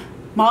scam.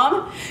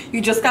 Mom,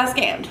 you just got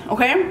scammed,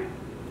 okay?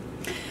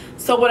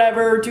 So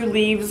whatever, dude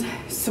leaves.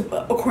 So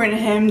according to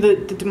him, the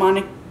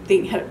demonic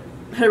thing had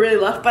really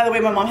left. By the way,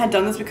 my mom had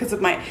done this because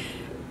of my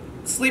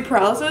sleep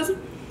paralysis.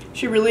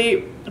 She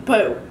really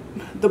put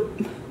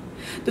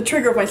the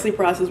trigger of my sleep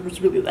paralysis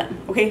was really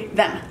them, okay?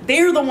 Them.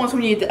 They're the ones who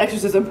needed the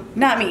exorcism,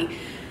 not me.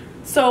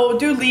 So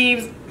dude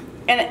leaves,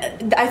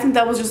 and I think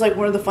that was just like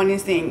one of the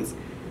funniest things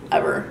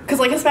ever. Because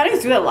like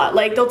Hispanics do that a lot.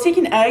 Like they'll take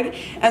an egg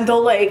and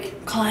they'll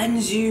like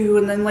cleanse you,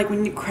 and then like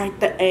when you crack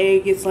the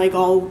egg, it's like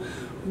all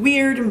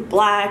weird and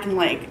black and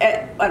like,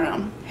 I don't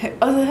know.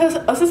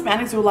 Us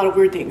Hispanics do a lot of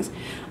weird things.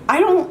 I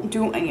don't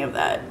do any of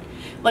that.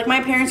 Like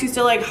my parents used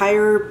to like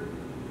hire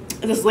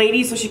this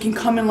lady so she can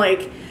come and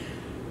like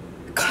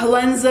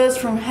cleanse us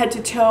from head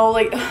to toe.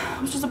 Like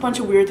it was just a bunch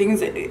of weird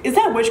things. Is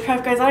that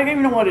witchcraft, guys? I don't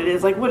even know what it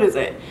is. Like, what is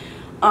it?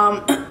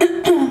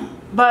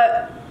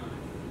 But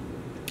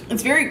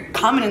it's very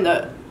common in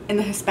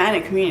the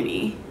Hispanic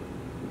community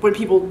when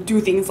people do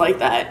things like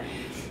that.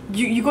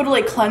 You go to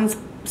like cleanse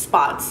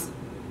spots.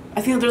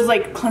 I think there's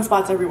like cleanse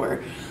spots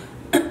everywhere.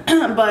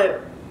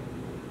 but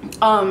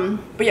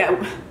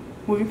yeah,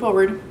 moving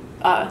forward,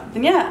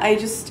 then yeah,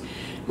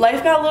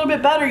 life got a little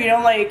bit better, you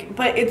know, like,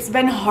 but it's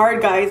been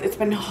hard, guys. It's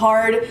been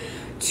hard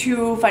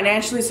to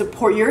financially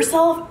support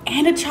yourself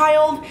and a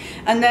child,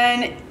 and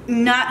then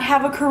not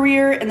have a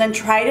career, and then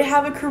try to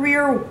have a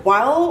career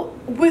while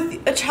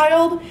with a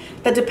child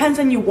that depends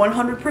on you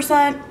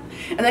 100%,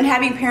 and then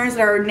having parents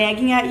that are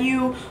nagging at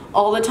you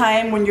all the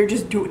time when you're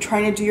just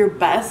trying to do your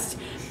best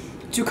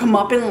to come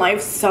up in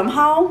life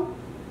somehow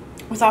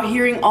without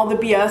hearing all the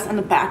BS in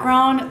the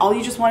background. All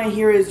you just want to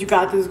hear is, you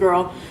got this,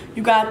 girl,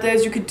 you got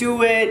this, you could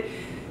do it,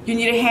 you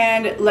need a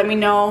hand, let me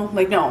know.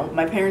 Like, no,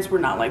 my parents were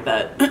not like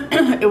that.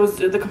 It was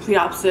the complete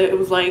opposite. It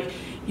was like,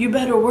 you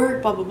better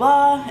work, blah blah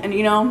blah, and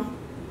you know,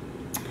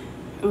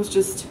 it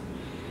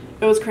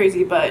was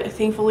crazy. But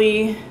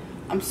thankfully,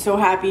 I'm so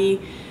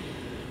happy.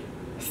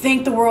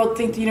 Thank the world,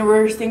 thank the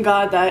universe, thank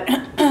God that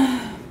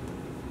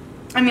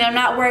I mean, I'm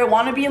not where I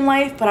want to be in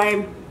life, but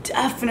I'm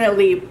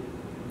definitely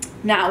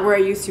not where I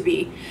used to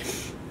be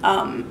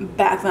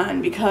back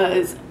then,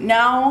 because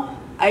now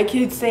I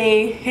could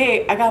say,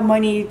 hey, I got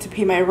money to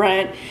pay my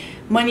rent,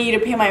 money to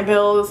pay my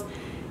bills,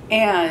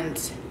 and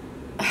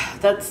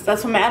that's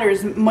what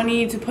matters.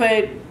 Money to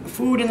put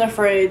food in the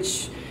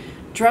fridge,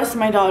 dress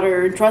my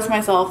daughter, dress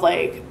myself,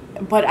 like,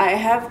 but I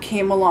have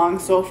came along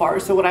so far.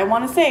 So what I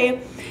want to say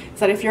is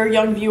that if you're a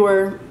young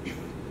viewer,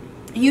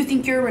 you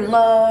think you're in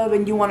love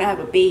and you want to have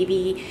a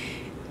baby,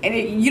 and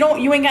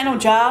you ain't got no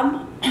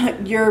job,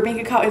 your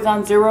bank account is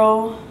on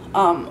zero,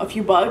 a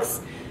few bucks,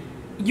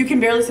 you can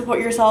barely support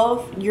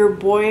yourself, your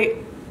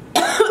boyfriend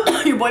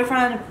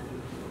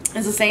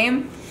is the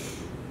same.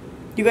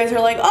 You guys are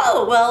like,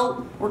 oh,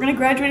 well, we're gonna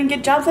graduate and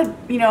get jobs at,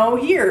 you know,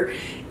 here,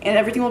 and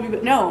everything will be,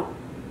 no,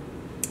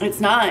 it's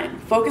not.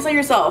 Focus on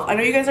yourself. I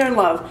know you guys are in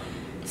love.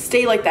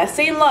 Stay like that.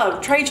 Stay in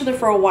love. Try each other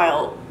for a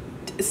while.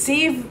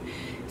 Save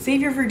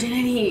your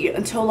virginity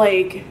until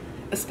like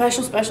a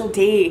special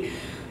day.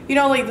 You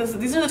know, like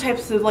these are the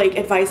types of like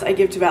advice I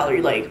give to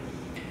Valerie. Like,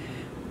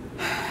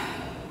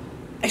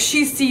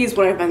 she sees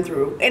what I've been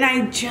through, and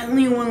I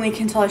genuinely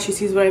can tell she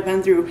sees what I've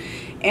been through,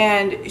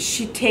 and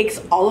she takes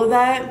all of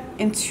that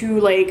into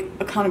like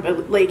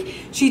accountability. Like,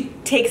 she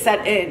takes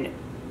that in,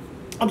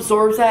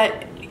 absorbs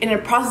that, and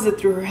it processes it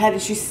through her head,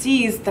 and she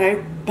sees that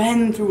I've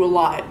been through a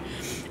lot,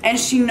 and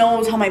she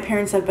knows how my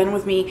parents have been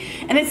with me.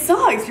 And it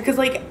sucks because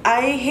like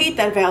I hate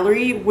that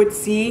Valerie would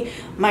see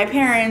my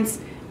parents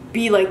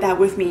be like that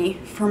with me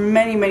for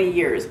many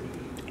years.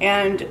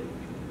 And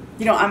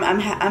you know,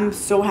 I'm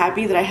so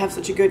happy that I have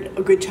such a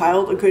good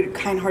child, a good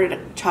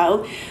kind-hearted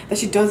child, that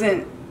she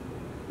doesn't,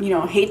 you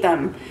know, hate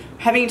them,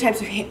 have any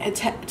type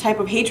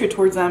of hatred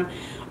towards them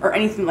or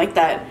anything like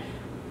that.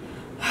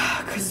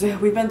 Because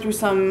we've been through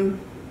some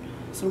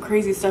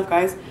crazy stuff,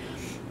 guys.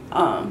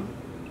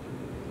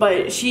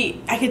 But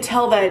I could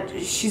tell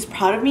that she's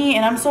proud of me,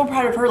 and I'm so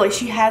proud of her. Like,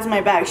 she has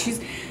my back. She's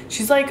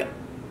like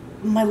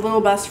my little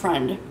best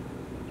friend,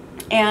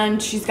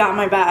 and she's got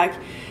my back.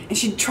 And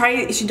she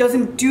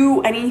doesn't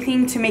do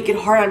anything to make it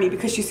hard on me,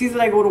 because she sees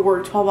that I go to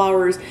work 12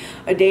 hours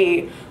a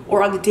day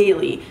or on the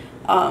daily.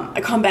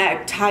 I come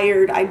back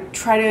tired. I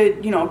try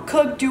to, you know,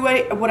 cook, do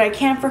what I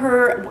can for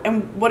her,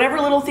 and whatever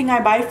little thing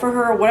I buy for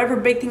her, whatever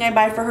big thing I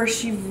buy for her,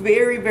 she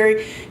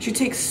she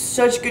takes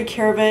such good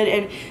care of it,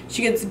 and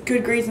she gets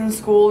good grades in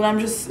school. And I'm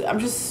just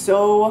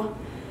so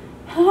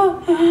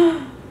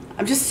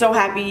I'm just so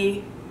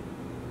happy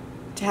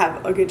to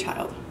have a good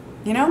child,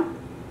 you know?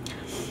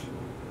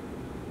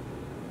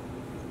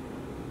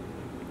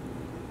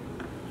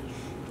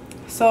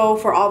 So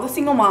for all the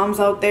single moms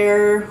out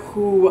there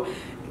who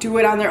do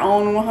it on their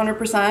own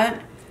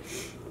 100%,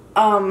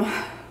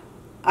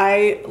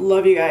 I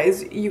love you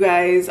guys. You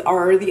guys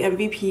are the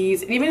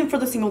MVPs. And even for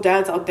the single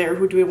dads out there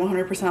who do it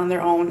 100% on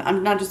their own,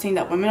 I'm not just saying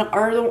that women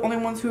are the only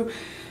ones who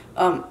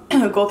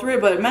go through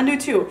it, but men do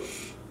too.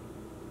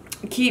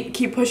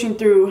 Keep pushing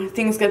through.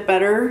 Things get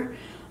better.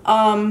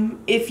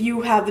 If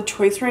you have the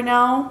choice right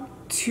now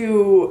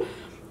to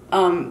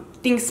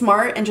think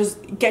smart and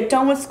just get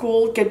done with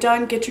school, get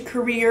your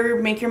career,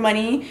 make your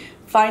money,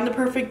 find the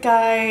perfect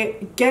guy,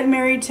 get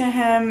married to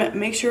him,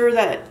 make sure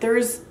that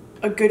there's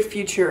a good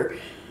future,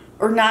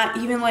 or not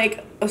even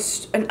like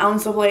an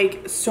ounce of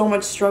like so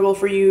much struggle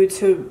for you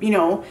to, you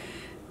know,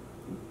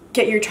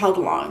 get your child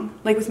along.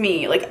 Like with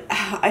me, like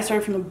I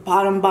started from the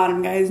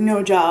bottom, guys,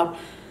 no job.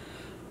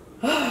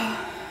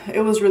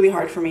 It was really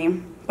hard for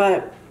me,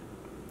 but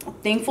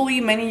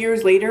thankfully many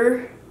years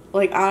later,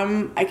 like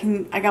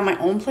I got my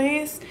own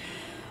place.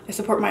 I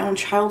support my own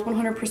child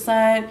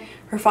 100%.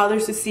 Her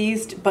father's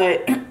deceased,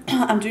 but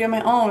I'm doing it on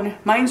my own.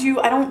 Mind you,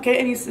 I don't get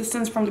any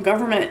assistance from the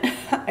government.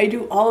 I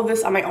do all of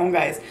this on my own,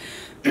 guys.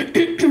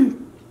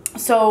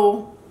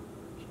 So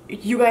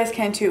you guys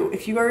can too.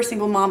 If you are a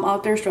single mom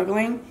out there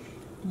struggling,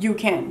 you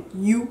can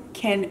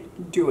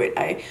do it.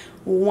 I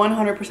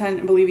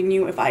 100% believe in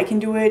you. If I can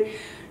do it,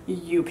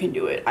 you can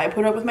do it. I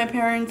put up with my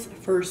parents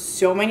for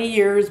so many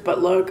years,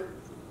 but look,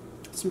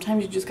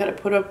 sometimes you just gotta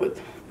put up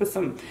with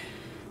some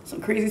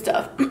crazy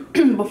stuff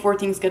before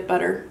things get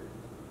better.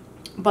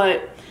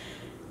 But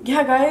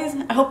yeah, guys,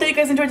 I hope that you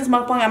guys enjoyed this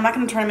mukbang. I'm not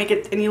gonna try to make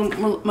it any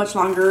much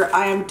longer.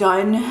 I am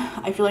done.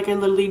 I feel like I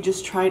literally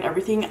just tried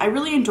everything. I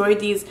really enjoyed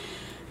these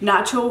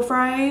nacho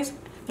fries.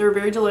 They were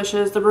very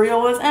delicious. The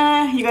burrito was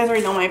you guys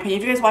already know my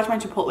opinion. If you guys watch my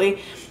Chipotle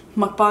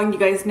mukbang, you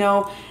guys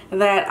know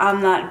that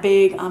I'm not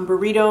big on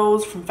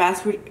burritos from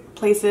fast food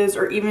places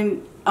or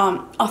even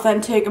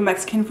authentic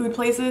Mexican food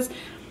places.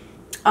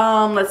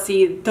 Let's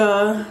see,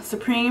 the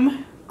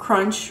Supreme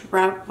Crunch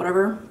wrap,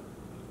 whatever,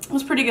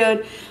 was pretty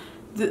good.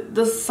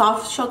 The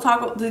soft shell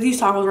taco,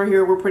 these tacos right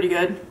here were pretty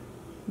good,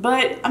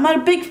 but I'm not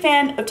a big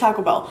fan of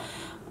Taco Bell.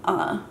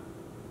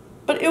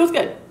 But it was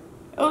good.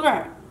 It was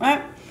alright,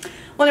 right?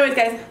 Well, anyways,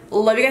 guys,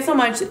 love you guys so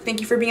much.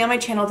 Thank you for being on my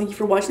channel. Thank you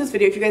for watching this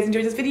video. If you guys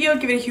enjoyed this video,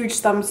 give it a huge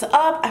thumbs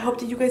up. I hope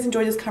that you guys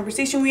enjoyed this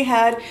conversation we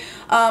had.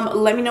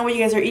 Let me know what you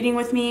guys are eating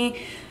with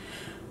me.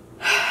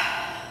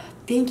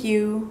 Thank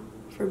you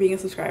for being a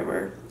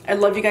subscriber. I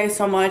love you guys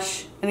so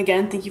much. And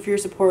again, thank you for your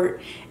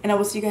support. And I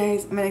will see you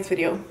guys in my next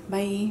video.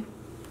 Bye.